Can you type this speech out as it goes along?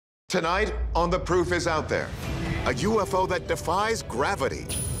Tonight on The Proof Is Out There, a UFO that defies gravity.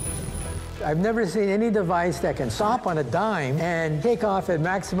 I've never seen any device that can stop on a dime and take off at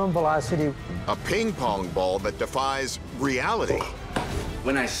maximum velocity. A ping pong ball that defies reality.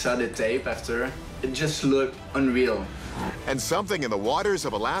 When I saw the tape after, it just looked unreal. And something in the waters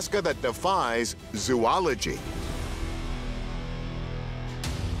of Alaska that defies zoology.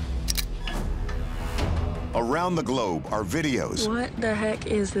 Around the globe are videos. What the heck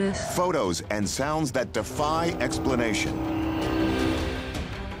is this? Photos and sounds that defy explanation.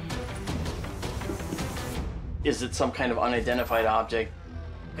 Is it some kind of unidentified object?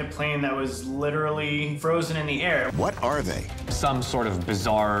 A plane that was literally frozen in the air. What are they? Some sort of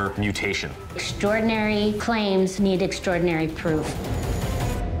bizarre mutation. Extraordinary claims need extraordinary proof.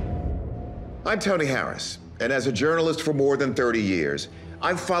 I'm Tony Harris, and as a journalist for more than 30 years,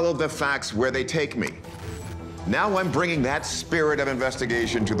 I've followed the facts where they take me. Now I'm bringing that spirit of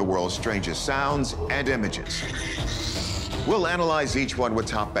investigation to the world's strangest sounds and images. We'll analyze each one with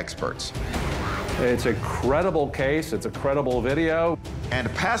top experts. It's a credible case, it's a credible video.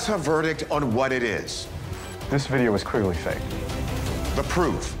 And pass a verdict on what it is. This video is clearly fake. The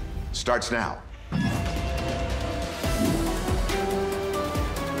Proof starts now.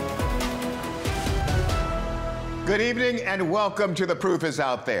 Good evening and welcome to The Proof Is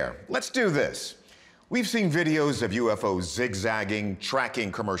Out There. Let's do this. We've seen videos of UFOs zigzagging,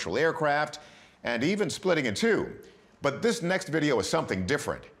 tracking commercial aircraft, and even splitting in two. But this next video is something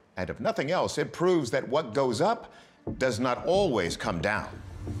different. And if nothing else, it proves that what goes up does not always come down.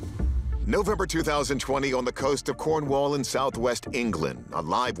 November 2020 on the coast of Cornwall in southwest England, a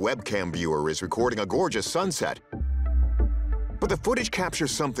live webcam viewer is recording a gorgeous sunset. But the footage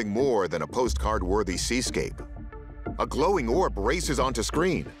captures something more than a postcard-worthy seascape. A glowing orb races onto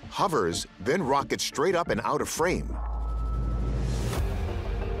screen, hovers, then rockets straight up and out of frame.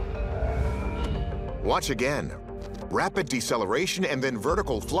 Watch again. Rapid deceleration and then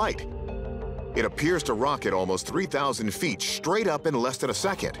vertical flight. It appears to rocket almost 3,000 feet straight up in less than a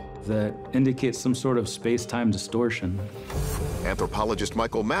second. That indicates some sort of space-time distortion. Anthropologist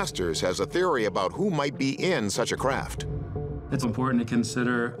Michael Masters has a theory about who might be in such a craft. It's important to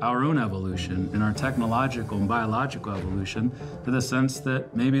consider our own evolution and our technological and biological evolution to the sense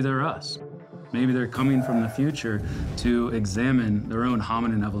that maybe they're us. Maybe they're coming from the future to examine their own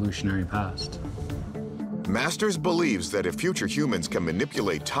hominin evolutionary past. Masters believes that if future humans can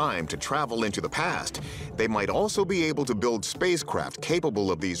manipulate time to travel into the past, they might also be able to build spacecraft capable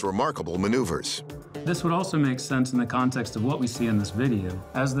of these remarkable maneuvers. This would also make sense in the context of what we see in this video.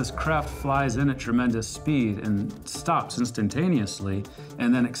 As this craft flies in at tremendous speed and stops instantaneously,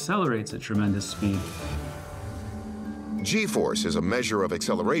 and then accelerates at tremendous speed. G-force is a measure of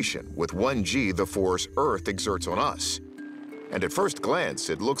acceleration, with 1 G the force Earth exerts on us. And at first glance,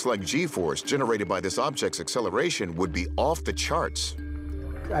 it looks like G-force generated by this object's acceleration would be off the charts.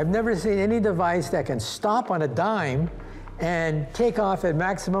 I've never seen any device that can stop on a dime and take off at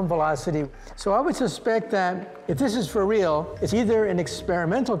maximum velocity. So I would suspect that if this is for real, it's either an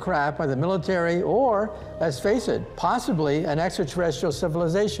experimental craft by the military or, let's face it, possibly an extraterrestrial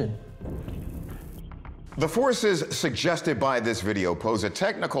civilization. The forces suggested by this video pose a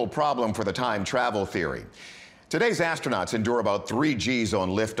technical problem for the time travel theory. Today's astronauts endure about 3 Gs on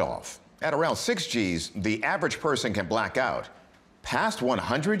liftoff. At around 6 Gs, the average person can black out. Past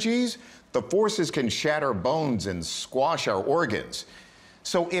 100 Gs, the forces can shatter bones and squash our organs.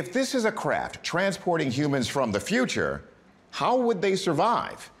 So if this is a craft transporting humans from the future, how would they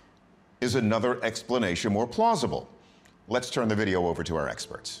survive? Is another explanation more plausible? Let's turn the video over to our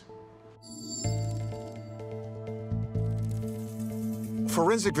experts.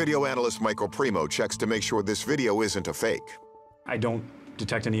 Forensic video analyst Michael Primo checks to make sure this video isn't a fake. I don't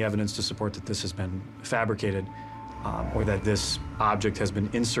detect any evidence to support that this has been fabricated or that this object has been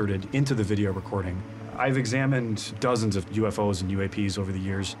inserted into the video recording. I've examined dozens of UFOs and UAPs over the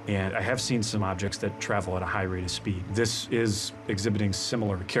years, and I have seen some objects that travel at a high rate of speed. This is exhibiting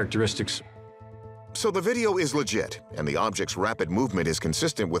similar characteristics. So the video is legit, and the object's rapid movement is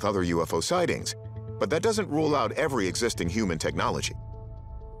consistent with other UFO sightings. But that doesn't rule out every existing human technology.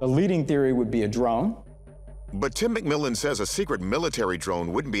 A leading theory would be a drone. But Tim McMillan says a secret military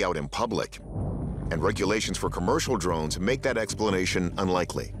drone wouldn't be out in public. And regulations for commercial drones make that explanation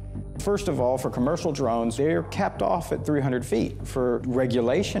unlikely. First of all, for commercial drones, they're capped off at 300 feet for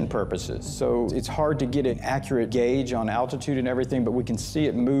regulation purposes. So it's hard to get an accurate gauge on altitude and everything, but we can see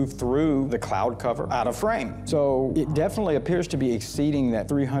it move through the cloud cover out of frame. So it definitely appears to be exceeding that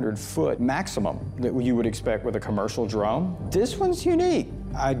 300-foot maximum that you would expect with a commercial drone. This one's unique.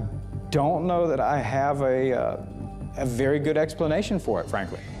 I don't know that I have a very good explanation for it,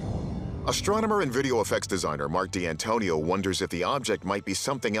 frankly. Astronomer and video effects designer Mark D'Antonio wonders if the object might be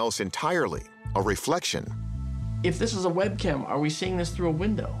something else entirely, a reflection. If this is a webcam, are we seeing this through a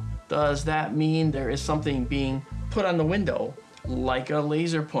window? Does that mean there is something being put on the window, like a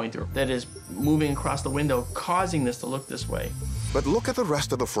laser pointer, that is moving across the window, causing this to look this way? But look at the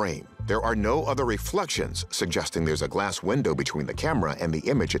rest of the frame. There are no other reflections, suggesting there's a glass window between the camera and the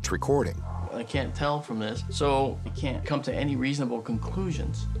image it's recording. I can't tell from this, so I can't come to any reasonable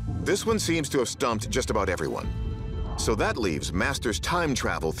conclusions. This one seems to have stumped just about everyone. So that leaves Master's time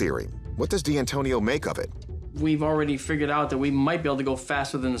travel theory. What does D'Antonio make of it? We've already figured out that we might be able to go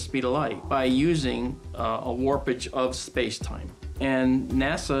faster than the speed of light by using a warpage of space-time. And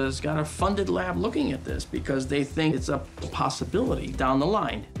NASA's got a funded lab looking at this because they think it's a possibility down the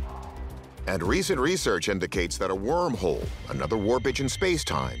line. And recent research indicates that a wormhole, another warpage in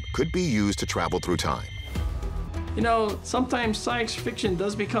space-time, could be used to travel through time. You know, sometimes science fiction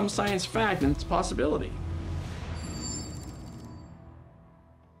does become science fact, and it's a possibility.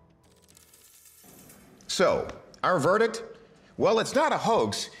 So, our verdict? Well, it's not a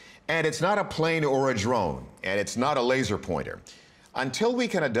hoax, and it's not a plane or a drone, and it's not a laser pointer. Until we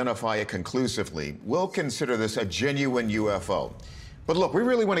can identify it conclusively, we'll consider this a genuine UFO. But look, we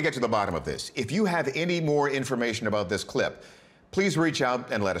really want to get to the bottom of this. If you have any more information about this clip, please reach out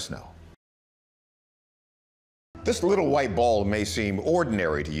and let us know. This little white ball may seem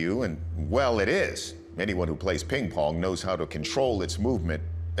ordinary to you, and well, it is. Anyone who plays ping pong knows how to control its movement,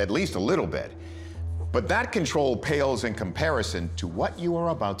 at least a little bit. But that control pales in comparison to what you are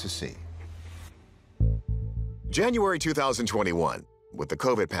about to see. January 2021, with the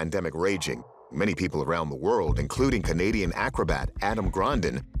COVID pandemic raging, many people around the world, including Canadian acrobat Adam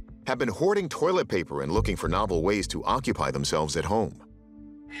Grandin, have been hoarding toilet paper and looking for novel ways to occupy themselves at home.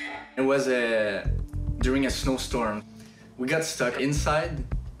 It was during a snowstorm. We got stuck inside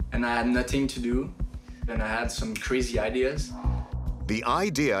and I had nothing to do and I had some crazy ideas. The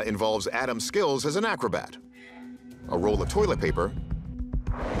idea involves Adam's skills as an acrobat, a roll of toilet paper,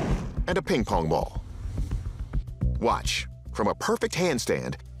 and a ping pong ball. Watch. From a perfect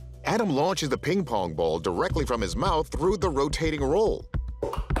handstand, Adam launches the ping pong ball directly from his mouth through the rotating roll.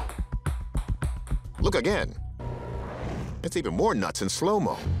 Look again. It's even more nuts in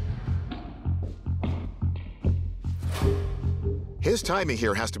slow-mo. His timing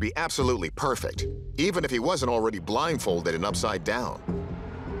here has to be absolutely perfect, even if he wasn't already blindfolded and upside down.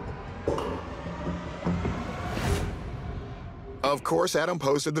 Of course, Adam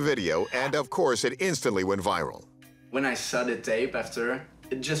posted the video, and of course, it instantly went viral. When I saw the tape after,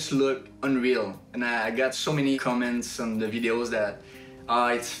 it just looked unreal. And I got so many comments on the videos that, oh,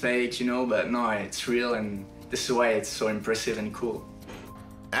 it's fake, you know, but no, it's real, and this is why it's so impressive and cool.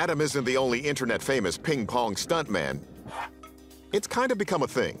 Adam isn't the only internet-famous ping pong stuntman. It's kind of become a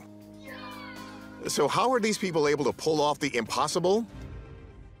thing. So how are these people able to pull off the impossible?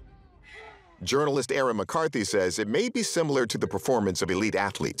 Journalist Aaron McCarthy says it may be similar to the performance of elite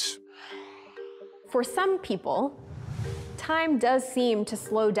athletes. For some people, time does seem to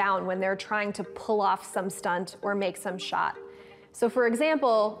slow down when they're trying to pull off some stunt or make some shot. So for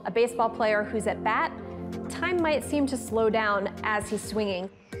example, a baseball player who's at bat, time might seem to slow down as he's swinging.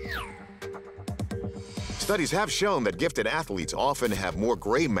 Studies have shown that gifted athletes often have more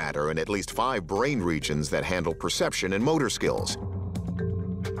gray matter in at least 5 brain regions that handle perception and motor skills.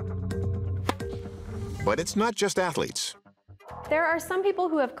 But it's not just athletes. There are some people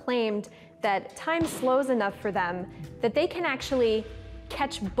who have claimed that time slows enough for them that they can actually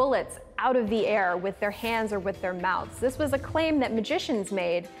catch bullets out of the air with their hands or with their mouths. This was a claim that magicians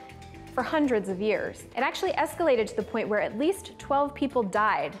made for hundreds of years. It actually escalated to the point where at least 12 people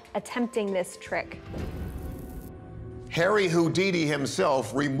died attempting this trick. Harry Houdini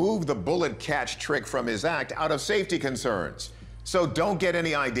himself removed the bullet catch trick from his act out of safety concerns. So don't get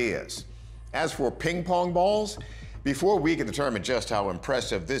any ideas. As for ping pong balls, before we can determine just how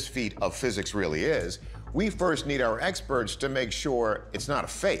impressive this feat of physics really is, we first need our experts to make sure it's not a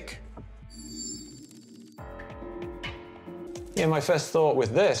fake. Yeah, my first thought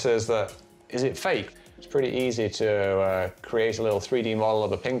with this is that, is it fake? It's pretty easy to create a little 3D model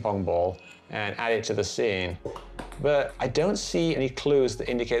of a ping pong ball and add it to the scene. But I don't see any clues that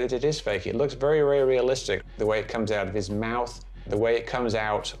indicate that it is fake. It looks very, very realistic. The way it comes out of his mouth, the way it comes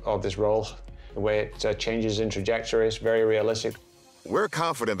out of this roll, the way it changes in trajectory is very realistic. We're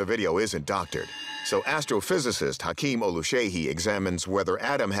confident the video isn't doctored. So astrophysicist Hakeem Oluseyi examines whether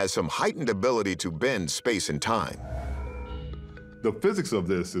Adam has some heightened ability to bend space and time. The physics of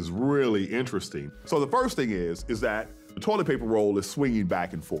this is really interesting. So the first thing is that the toilet paper roll is swinging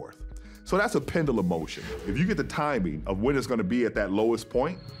back and forth. So that's a pendulum motion. If you get the timing of when it's going to be at that lowest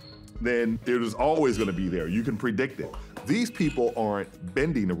point, then it is always going to be there. You can predict it. These people aren't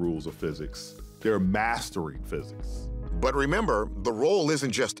bending the rules of physics. They're mastering physics. But remember, the roll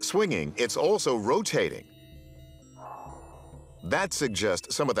isn't just swinging, it's also rotating. That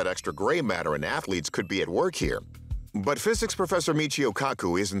suggests some of that extra gray matter in athletes could be at work here. But physics professor Michio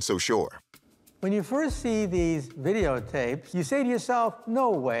Kaku isn't so sure. When you first see these videotapes, you say to yourself,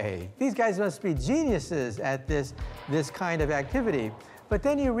 no way. These guys must be geniuses at this kind of activity. But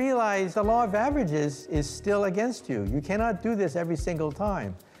then you realize the law of averages is still against you. You cannot do this every single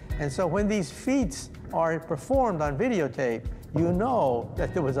time. And so when these feats are performed on videotape, you know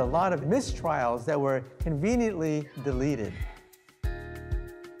that there was a lot of mistrials that were conveniently deleted.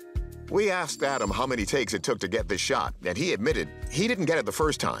 We asked Adam how many takes it took to get this shot, and he admitted he didn't get it the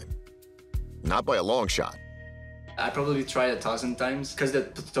first time. Not by a long shot. I probably tried 1,000 times because the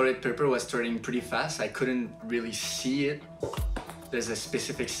toilet paper was turning pretty fast. I couldn't really see it. There's a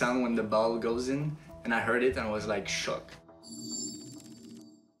specific sound when the ball goes in, and I heard it and I was like shocked.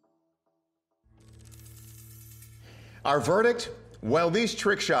 Our verdict? While these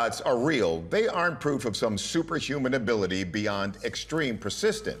trick shots are real, they aren't proof of some superhuman ability beyond extreme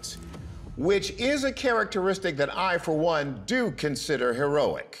persistence, which is a characteristic that I, for one, do consider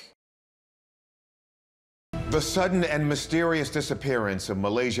heroic. The sudden and mysterious disappearance of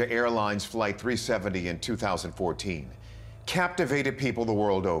Malaysia Airlines Flight 370 in 2014 captivated people the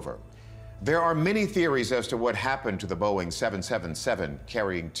world over. There are many theories as to what happened to the Boeing 777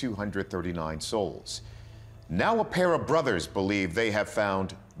 carrying 239 souls. Now a pair of brothers believe they have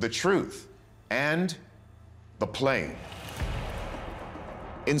found the truth and the plane.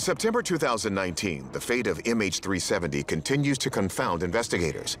 In September 2019, the fate of MH370 continues to confound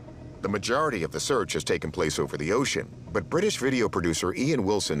investigators. The majority of the search has taken place over the ocean, but British video producer Ian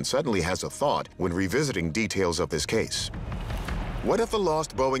Wilson suddenly has a thought when revisiting details of this case. What if the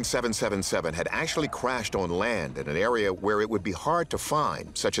lost Boeing 777 had actually crashed on land in an area where it would be hard to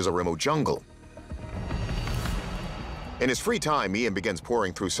find, such as a remote jungle? In his free time, Ian begins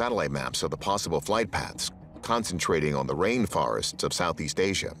pouring through satellite maps of the possible flight paths, concentrating on the rainforests of Southeast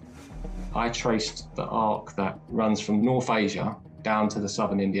Asia. I traced the arc that runs from North Asia down to the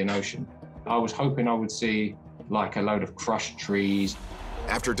southern Indian Ocean. I was hoping I would see like a load of crushed trees.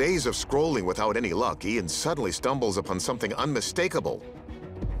 After days of scrolling without any luck, Ian suddenly stumbles upon something unmistakable.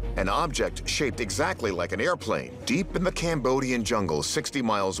 An object shaped exactly like an airplane, deep in the Cambodian jungle 60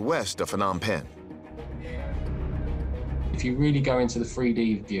 miles west of Phnom Penh. If you really go into the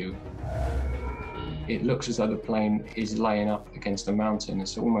 3D view, it looks as though the plane is laying up against a mountain.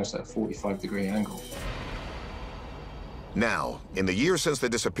 It's almost at a 45-degree angle. Now, in the years since the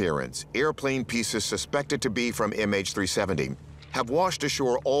disappearance, airplane pieces suspected to be from MH370 have washed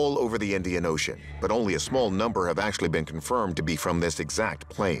ashore all over the Indian Ocean, but only a small number have actually been confirmed to be from this exact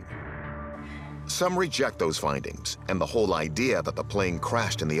plane. Some reject those findings and the whole idea that the plane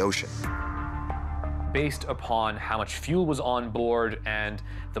crashed in the ocean. Based upon how much fuel was on board and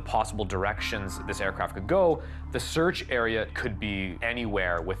the possible directions this aircraft could go, the search area could be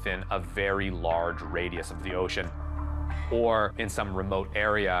anywhere within a very large radius of the ocean, or in some remote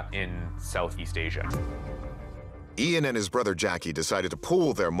area in Southeast Asia. Ian and his brother Jackie decided to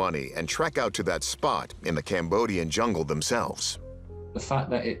pool their money and trek out to that spot in the Cambodian jungle themselves. The fact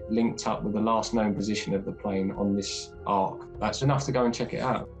that it linked up with the last known position of the plane on this arc, that's enough to go and check it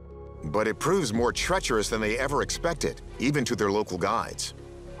out. But it proves more treacherous than they ever expected, even to their local guides.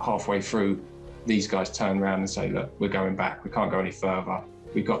 Halfway through, these guys turn around and say, look, we're going back, we can't go any further.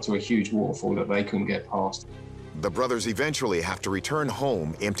 We got to a huge waterfall that they couldn't get past. The brothers eventually have to return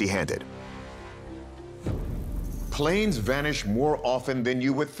home empty-handed. Planes vanish more often than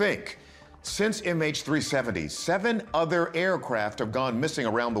you would think. Since MH370, 7 other aircraft have gone missing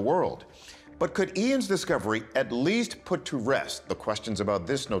around the world. But could Ian's discovery at least put to rest the questions about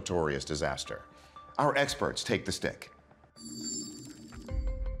this notorious disaster? Our experts take the stick.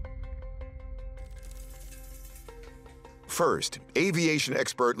 First, aviation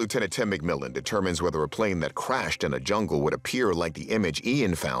expert Lieutenant Tim McMillan determines whether a plane that crashed in a jungle would appear like the image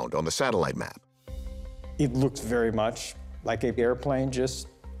Ian found on the satellite map. It looks very much like an airplane just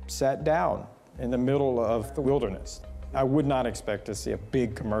sat down in the middle of the wilderness. I would not expect to see a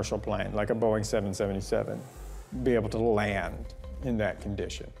big commercial plane like a Boeing 777 be able to land in that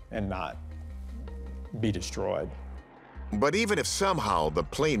condition and not be destroyed. But even if somehow the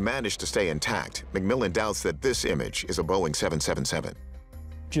plane managed to stay intact, McMillan doubts that this image is a Boeing 777.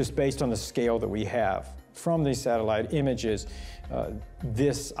 Just based on the scale that we have from these satellite images,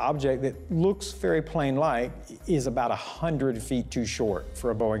 this object that looks very plane-like is about 100 feet too short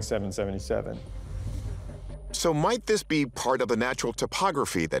for a Boeing 777. So might this be part of the natural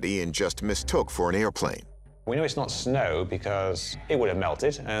topography that Ian just mistook for an airplane? We know it's not snow because it would have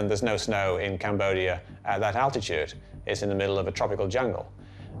melted, and there's no snow in Cambodia at that altitude. It's in the middle of a tropical jungle.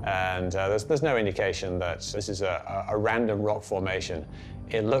 And there's no indication that this is a random rock formation.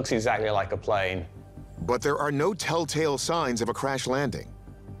 It looks exactly like a plane. But there are no telltale signs of a crash landing.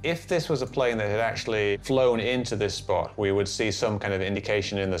 If this was a plane that had actually flown into this spot, we would see some kind of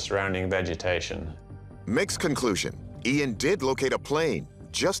indication in the surrounding vegetation. Mixed conclusion. Ian did locate a plane,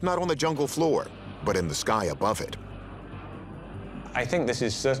 just not on the jungle floor, but in the sky above it. I think this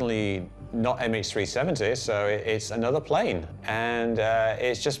is certainly not MH370, so it's another plane. And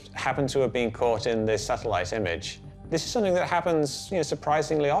it's just happened to have been caught in this satellite image. This is something that happens,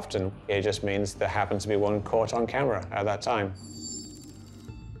 surprisingly often. It just means there happened to be one caught on camera at that time.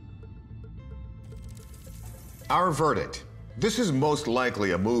 Our verdict. This is most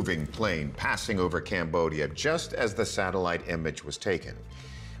likely a moving plane passing over Cambodia just as the satellite image was taken.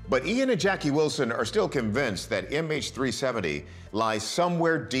 But Ian and Jackie Wilson are still convinced that MH370 lies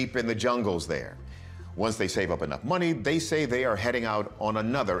somewhere deep in the jungles there. Once they save up enough money, they say they are heading out on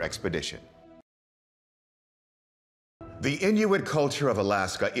another expedition. The Inuit culture of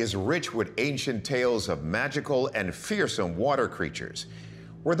Alaska is rich with ancient tales of magical and fearsome water creatures.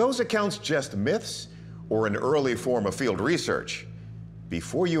 Were those accounts just myths or an early form of field research?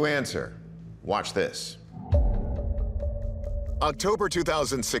 Before you answer, watch this. October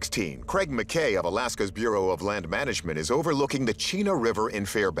 2016, Craig McKay of Alaska's Bureau of Land Management is overlooking the Chena River in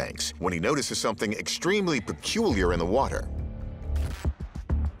Fairbanks when he notices something extremely peculiar in the water.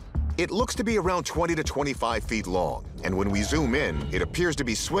 It looks to be around 20 to 25 feet long, and when we zoom in, it appears to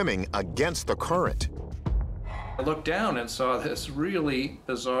be swimming against the current. I looked down and saw this really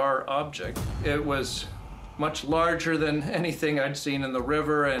bizarre object. It was much larger than anything I'd seen in the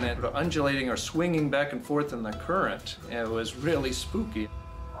river, and it was undulating or swinging back and forth in the current. It was really spooky.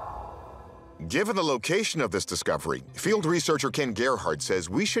 Given the location of this discovery, field researcher Ken Gerhardt says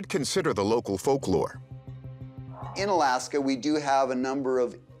we should consider the local folklore. In Alaska, we do have a number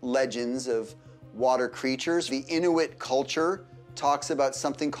of legends of water creatures. The Inuit culture talks about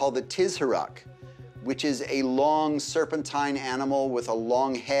something called the Tizharuk, which is a long serpentine animal with a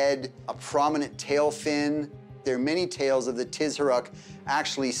long head, a prominent tail fin. There are many tales of the Tizharuk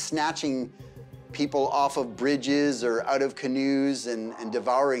actually snatching people off of bridges or out of canoes and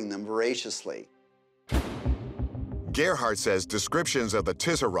devouring them voraciously. Gerhardt says descriptions of the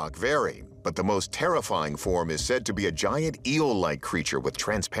Tizharuk vary, but the most terrifying form is said to be a giant eel-like creature with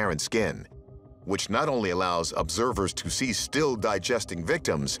transparent skin, which not only allows observers to see still digesting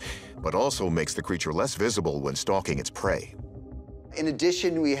victims, but also makes the creature less visible when stalking its prey. In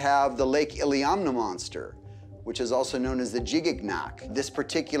addition, we have the Lake Iliamna monster, which is also known as the Jigignak. This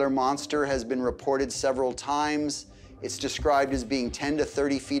particular monster has been reported several times. It's described as being 10 to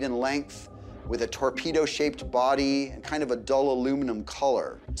 30 feet in length, with a torpedo-shaped body and kind of a dull aluminum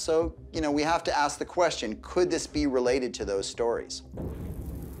color. So, we have to ask the question, could this be related to those stories?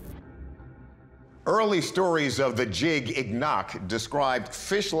 Early stories of the Jig-Ignak described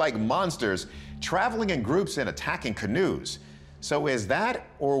fish-like monsters traveling in groups and attacking canoes. So is that,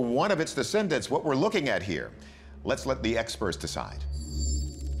 or one of its descendants, what we're looking at here? Let's let the experts decide.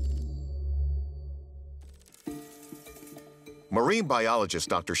 Marine biologist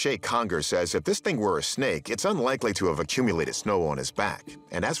Dr. Shay Conger says if this thing were a snake, it's unlikely to have accumulated snow on his back.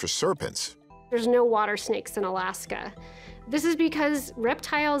 And as for serpents, there's no water snakes in Alaska. This is because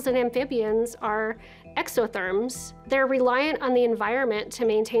reptiles and amphibians are exotherms. They're reliant on the environment to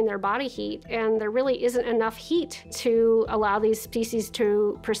maintain their body heat, and there really isn't enough heat to allow these species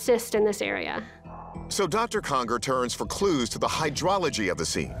to persist in this area. So Dr. Conger turns for clues to the hydrology of the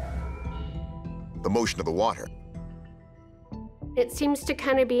scene, the motion of the water. It seems to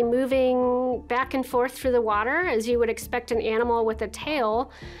kind of be moving back and forth through the water, as you would expect an animal with a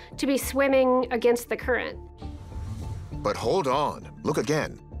tail to be swimming against the current. But hold on, look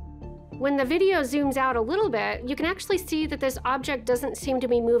again. When the video zooms out a little bit, you can actually see that this object doesn't seem to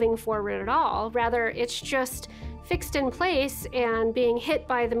be moving forward at all. Rather, it's just fixed in place and being hit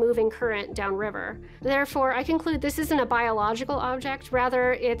by the moving current downriver. Therefore, I conclude this isn't a biological object.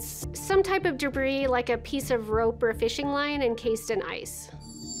 Rather, it's some type of debris like a piece of rope or a fishing line encased in ice.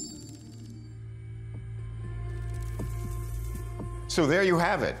 So there you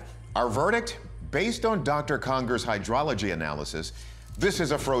have it. Our verdict, based on Dr. Conger's hydrology analysis, this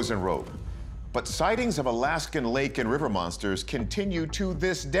is a frozen rope. But sightings of Alaskan lake and river monsters continue to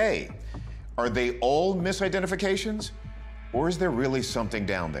this day. Are they all misidentifications? Or is there really something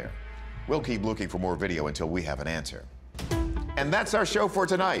down there? We'll keep looking for more video until we have an answer. And that's our show for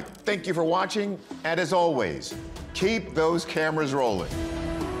tonight. Thank you for watching, and as always, keep those cameras rolling.